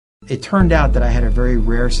It turned out that I had a very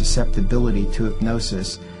rare susceptibility to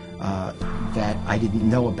hypnosis that I didn't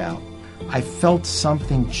know about. I felt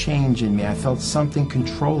something change in me. I felt something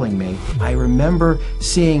controlling me. I remember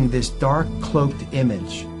seeing this dark cloaked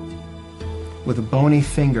image with a bony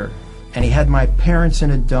finger, and he had my parents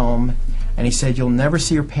in a dome, and he said, "You'll never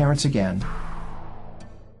see your parents again."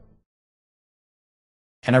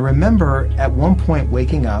 And I remember at one point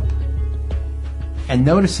waking up and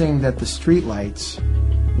noticing that the streetlights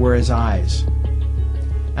were his eyes.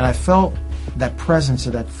 And I felt that presence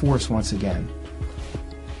of that force once again.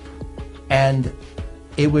 And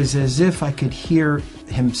it was as if I could hear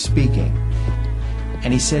him speaking.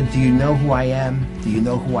 And he said, "Do you know who I am? Do you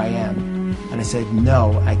know who I am?" And I said,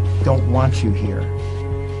 "No, I don't want you here."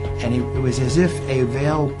 And it was as if a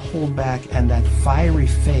veil pulled back, and that fiery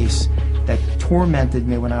face that tormented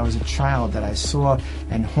me when I was a child, that I saw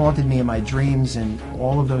and haunted me in my dreams and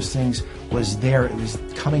all of those things, was there. It was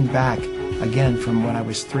coming back again from when I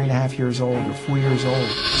was 3.5 years old or 4 years old.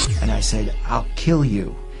 And I said, "I'll kill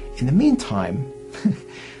you." In the meantime,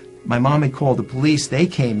 my mom had called the police. They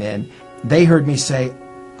came in. They heard me say,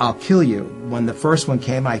 "I'll kill you." When the first one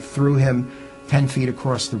came, I threw him 10 feet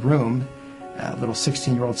across the room, a little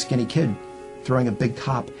 16-year-old skinny kid throwing a big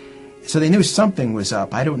cop. So they knew something was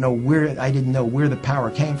up. I didn't know where the power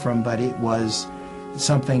came from, but it was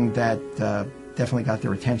something that definitely got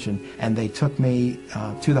their attention. And they took me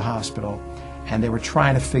to the hospital, and they were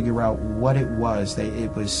trying to figure out what it was.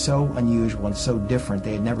 It was so unusual and so different.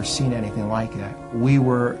 They had never seen anything like that. We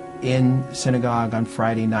were in synagogue on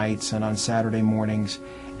Friday nights and on Saturday mornings,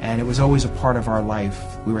 and it was always a part of our life.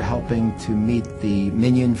 We were helping to meet the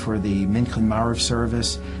minyan for the Mincha Marav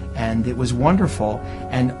service, and it was wonderful.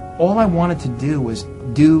 And all I wanted to do was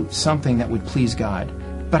do something that would please God.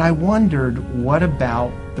 But I wondered, what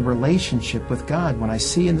about the relationship with God? When I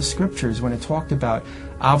see in the scriptures, when it talked about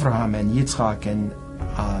Avraham and Yitzchak and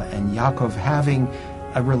Yaakov having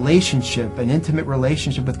a relationship, an intimate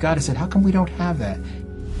relationship with God, I said, how come we don't have that?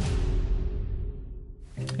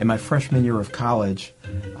 In my freshman year of college,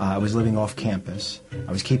 I was living off campus.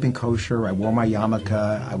 I was keeping kosher. I wore my yarmulke.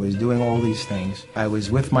 I was doing all these things. I was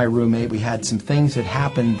with my roommate. We had some things that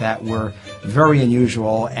happened that were very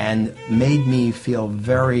unusual and made me feel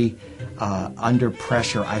very under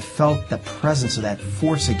pressure. I felt the presence of that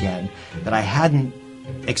force again that I hadn't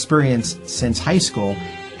experienced since high school,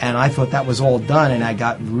 and I thought that was all done, and I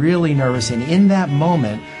got really nervous. And in that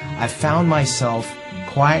moment, I found myself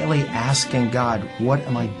quietly asking God, what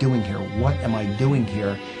am I doing here? What am I doing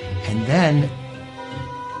here? And then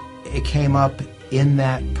it came up in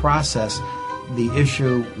that process, the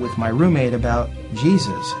issue with my roommate about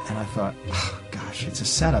Jesus. And I thought, oh, gosh, it's a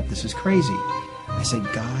setup. This is crazy. I said,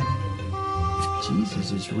 God, if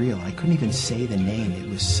Jesus is real, I couldn't even say the name. It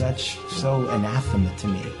was so anathema to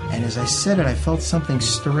me. And as I said it, I felt something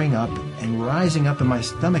stirring up and rising up in my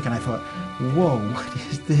stomach. And I thought, whoa, what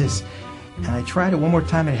is this? And I tried it one more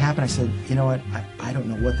time, and it happened. I said, you know what, I don't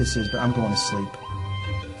know what this is, but I'm going to sleep.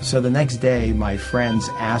 So the next day, my friends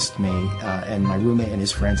asked me, and my roommate and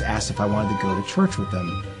his friends asked if I wanted to go to church with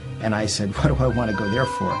them. And I said, what do I want to go there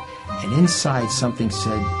for? And inside something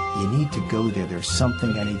said, you need to go there. There's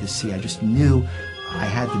something I need to see. I just knew I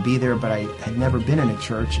had to be there, but I had never been in a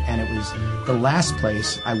church, and it was the last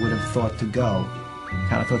place I would have thought to go.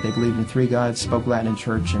 Kind of thought they believed in 3 gods, spoke Latin in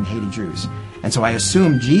church, and hated Jews. And so I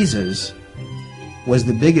assumed Jesus was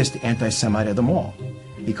the biggest anti-Semite of them all,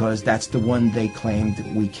 because that's the one they claimed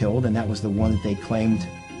we killed, and that was the one that they claimed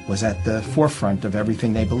was at the forefront of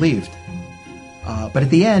everything they believed. But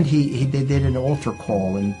at the end, they did an altar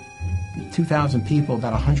call, and 2,000 people,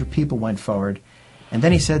 about 100 people went forward. And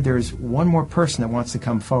then he said, there's one more person that wants to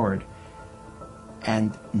come forward.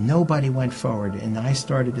 And nobody went forward. And I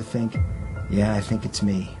started to think, yeah, I think it's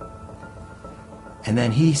me. And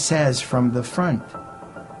then he says from the front,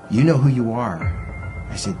 you know who you are.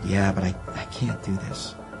 I said, yeah, but I can't do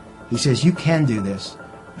this. He says, you can do this.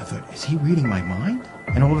 I thought, is he reading my mind?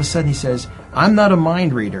 And all of a sudden he says, I'm not a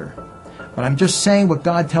mind reader, but I'm just saying what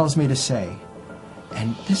God tells me to say.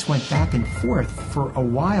 And this went back and forth for a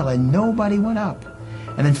while, and nobody went up.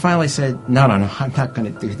 And then finally said, no, I'm not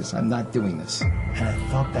going to do this. I'm not doing this. And I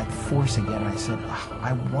felt that force again. I said, oh,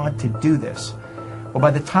 I want to do this. Well,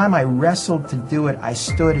 by the time I wrestled to do it, I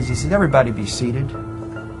stood, as he said, everybody be seated.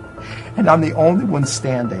 And I'm the only one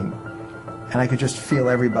standing. And I could just feel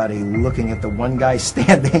everybody looking at the one guy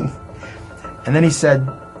standing. And then he said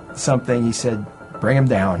something. He said, bring him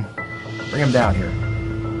down. Bring him down here.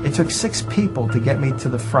 It took 6 people to get me to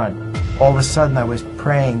the front. All of a sudden, I was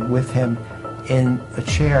praying with him in a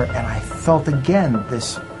chair, and I felt again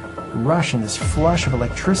this rush and this flush of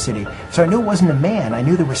electricity. So I knew it wasn't a man. I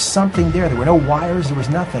knew there was something there. There were no wires. There was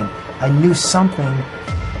nothing. I knew something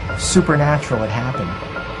supernatural had happened.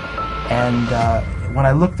 And when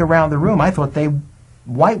I looked around the room, I thought they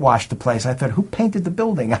whitewashed the place. I thought, who painted the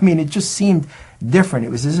building? I mean, it just seemed different. It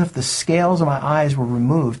was as if the scales of my eyes were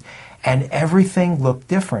removed and everything looked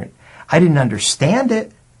different. I didn't understand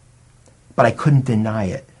it, but I couldn't deny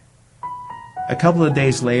it. A couple of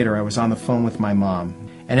days later, I was on the phone with my mom.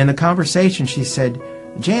 And in the conversation, she said,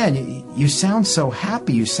 Jan, you sound so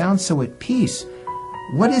happy. You sound so at peace.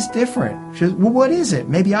 What is different? She said, well, what is it?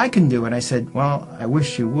 Maybe I can do it. I said, well, I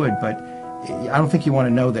wish you would, but I don't think you want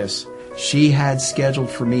to know this. She had scheduled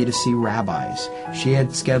for me to see rabbis. She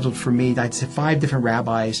had scheduled for me, I'd say 5 different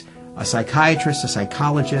rabbis, a psychiatrist, a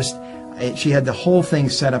psychologist. She had the whole thing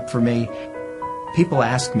set up for me. People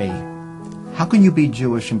ask me, how can you be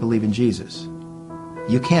Jewish and believe in Jesus?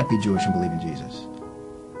 You can't be Jewish and believe in Jesus.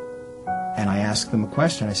 And I asked them a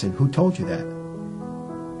question. I said, who told you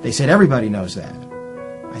that? They said, everybody knows that.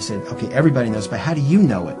 I said, okay, everybody knows, but how do you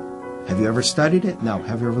know it? Have you ever studied it? No.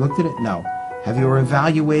 Have you ever looked at it? No. Have you ever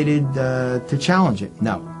evaluated to challenge it?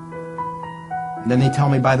 No. And then they tell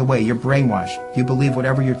me, by the way, you're brainwashed. You believe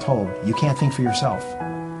whatever you're told. You can't think for yourself.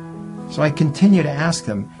 So I continue to ask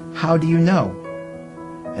them, how do you know?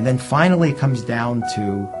 And then finally it comes down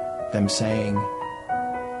to them saying,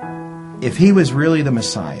 if he was really the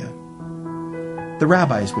Messiah, the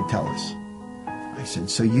rabbis would tell us. I said,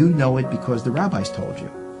 so you know it because the rabbis told you?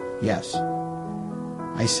 Yes.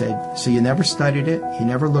 I said, so you never studied it, you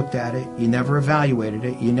never looked at it, you never evaluated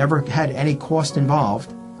it, you never had any cost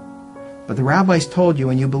involved, but the rabbis told you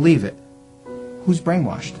and you believe it. Who's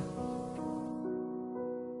brainwashed?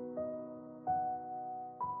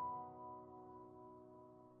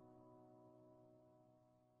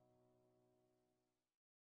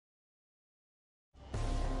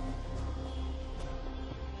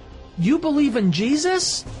 You believe in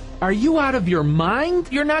Jesus? Are you out of your mind?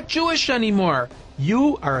 You're not Jewish anymore.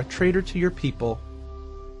 You are a traitor to your people.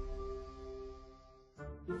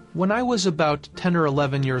 When I was about 10 or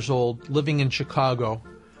 11 years old, living in Chicago,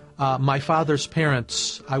 my father's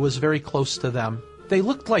parents, I was very close to them. They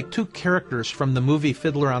looked like 2 characters from the movie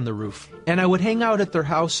Fiddler on the Roof. And I would hang out at their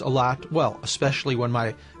house a lot, well, especially when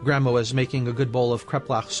my grandma was making a good bowl of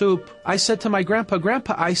kreplach soup. I said to my grandpa,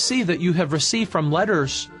 Grandpa, I see that you have received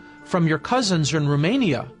letters from your cousins in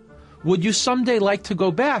Romania. Would you someday like to go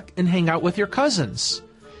back and hang out with your cousins?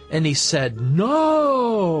 And he said,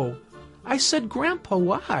 no. I said, Grandpa,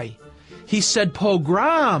 why? He said,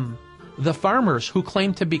 pogrom. The farmers who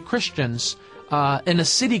claimed to be Christians in a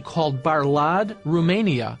city called Barlad,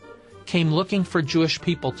 Romania, came looking for Jewish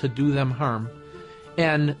people to do them harm.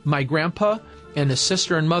 And my grandpa and his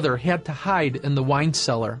sister and mother had to hide in the wine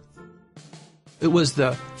cellar. It was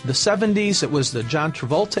the 70s, it was the John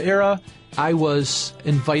Travolta era. I was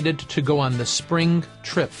invited to go on the spring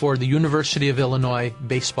trip for the University of Illinois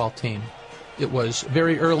baseball team. It was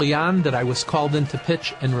very early on that I was called in to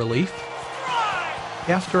pitch in relief.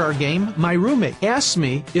 After our game, my roommate asked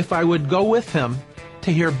me if I would go with him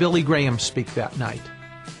to hear Billy Graham speak that night.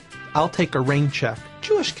 I'll take a rain check.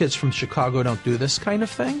 Jewish kids from Chicago don't do this kind of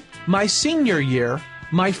thing. My senior year,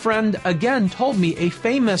 my friend again told me a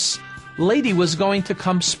famous lady was going to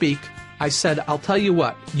come speak. I said, I'll tell you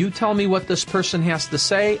what, you tell me what this person has to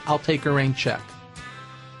say, I'll take a rain check.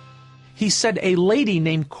 He said a lady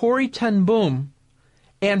named Corrie ten Boom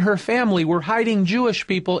and her family were hiding Jewish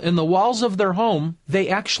people in the walls of their home. They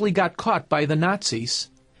actually got caught by the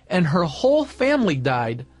Nazis, and her whole family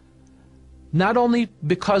died, not only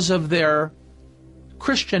because of their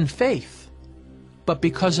Christian faith, but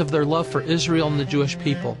because of their love for Israel and the Jewish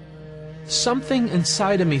people. Something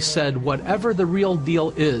inside of me said, whatever the real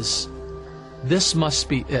deal is, this must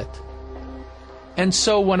be it. And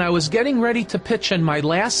so when I was getting ready to pitch in my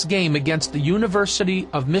last game against the University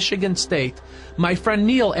of Michigan State, my friend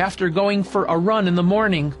Neil, after going for a run in the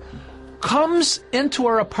morning, comes into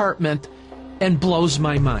our apartment and blows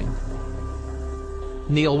my mind.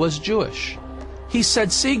 Neil was Jewish. He said,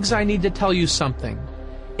 Siegs, I need to tell you something.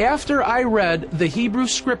 After I read the Hebrew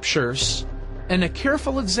Scriptures and a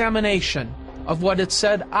careful examination of what it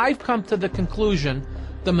said, I've come to the conclusion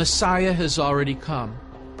the Messiah has already come.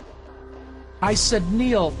 I said,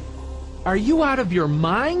 Neil, are you out of your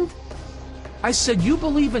mind? I said, you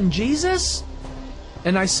believe in Jesus?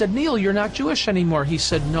 And I said, Neil, you're not Jewish anymore. He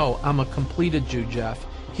said, no, I'm a completed Jew, Jeff.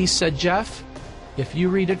 He said, Jeff, if you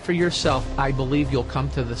read it for yourself, I believe you'll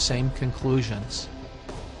come to the same conclusions.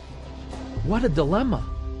 What a dilemma.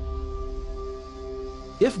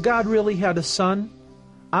 If God really had a son,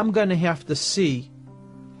 I'm going to have to see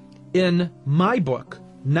in my book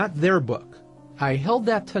not their book. I held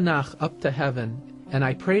that Tanakh up to heaven, and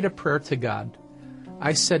I prayed a prayer to God.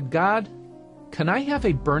 I said, God, can I have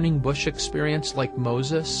a burning bush experience like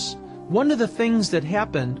Moses? One of the things that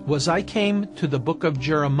happened was I came to the book of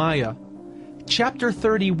Jeremiah, chapter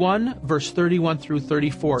 31, verse 31 through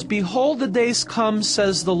 34. Behold, the days come,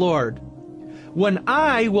 says the Lord, when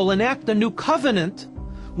I will enact a new covenant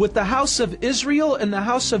with the house of Israel and the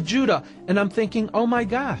house of Judah. And I'm thinking, oh my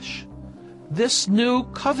gosh, this new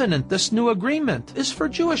covenant, this new agreement is for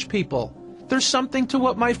Jewish people. There's something to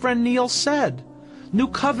what my friend Neil said. New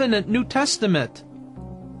covenant, New Testament.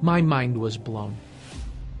 My mind was blown.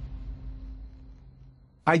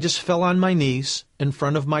 I just fell on my knees in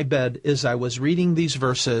front of my bed as I was reading these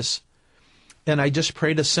verses, and I just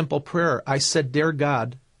prayed a simple prayer. I said, Dear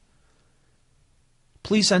God,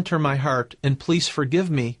 please enter my heart and please forgive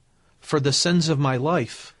me for the sins of my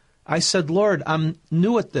life. I said, Lord, I'm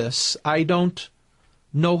new at this. I don't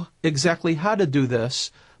know exactly how to do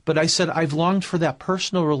this, but I said, I've longed for that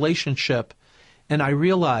personal relationship, and I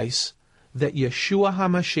realize that Yeshua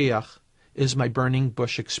HaMashiach is my burning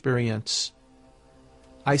bush experience.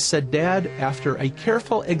 I said, Dad, after a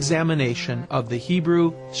careful examination of the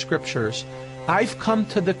Hebrew Scriptures, I've come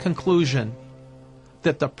to the conclusion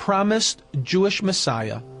that the promised Jewish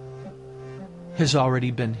Messiah has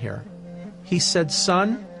already been here. He said,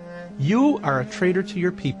 Son, you are a traitor to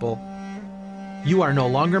your people. You are no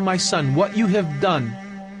longer my son. What you have done,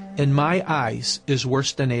 in my eyes, is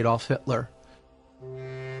worse than Adolf Hitler.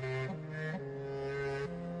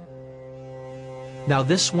 Now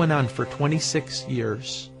this went on for 26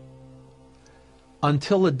 years,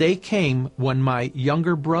 until a day came when my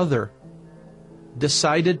younger brother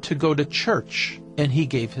decided to go to church, and he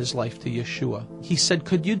gave his life to Yeshua. He said,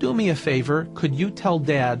 could you do me a favor? Could you tell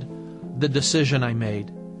Dad the decision I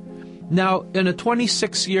made? Now, in a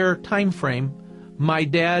 26-year time frame, my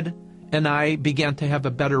dad and I began to have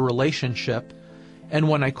a better relationship. And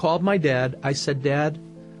when I called my dad, I said, Dad,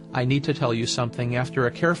 I need to tell you something. After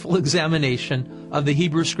a careful examination of the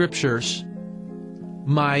Hebrew Scriptures,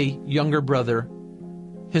 my younger brother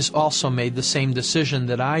has also made the same decision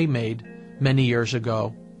that I made many years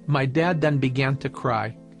ago. My dad then began to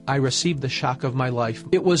cry. I received the shock of my life.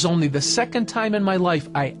 It was only the second time in my life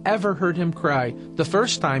I ever heard him cry. The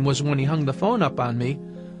first time was when he hung the phone up on me,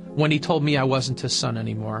 when he told me I wasn't his son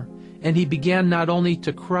anymore. And he began not only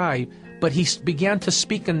to cry, but he began to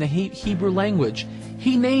speak in the Hebrew language.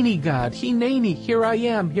 Hineni, God, Hineni, here I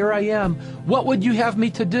am. What would you have me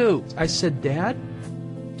to do? I said, Dad,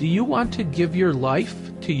 do you want to give your life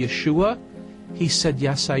to Yeshua? He said,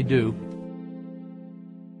 yes, I do.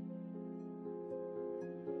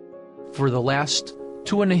 For the last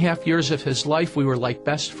 2.5 years of his life, we were like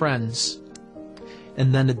best friends.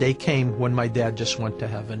 And then a day came when my dad just went to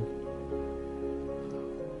heaven.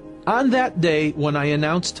 On that day, when I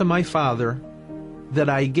announced to my father that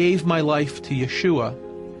I gave my life to Yeshua,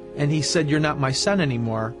 and he said, you're not my son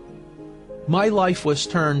anymore, my life was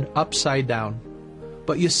turned upside down.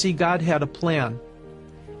 But you see, God had a plan.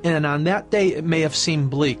 And on that day, it may have seemed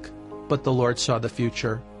bleak, but the Lord saw the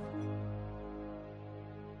future.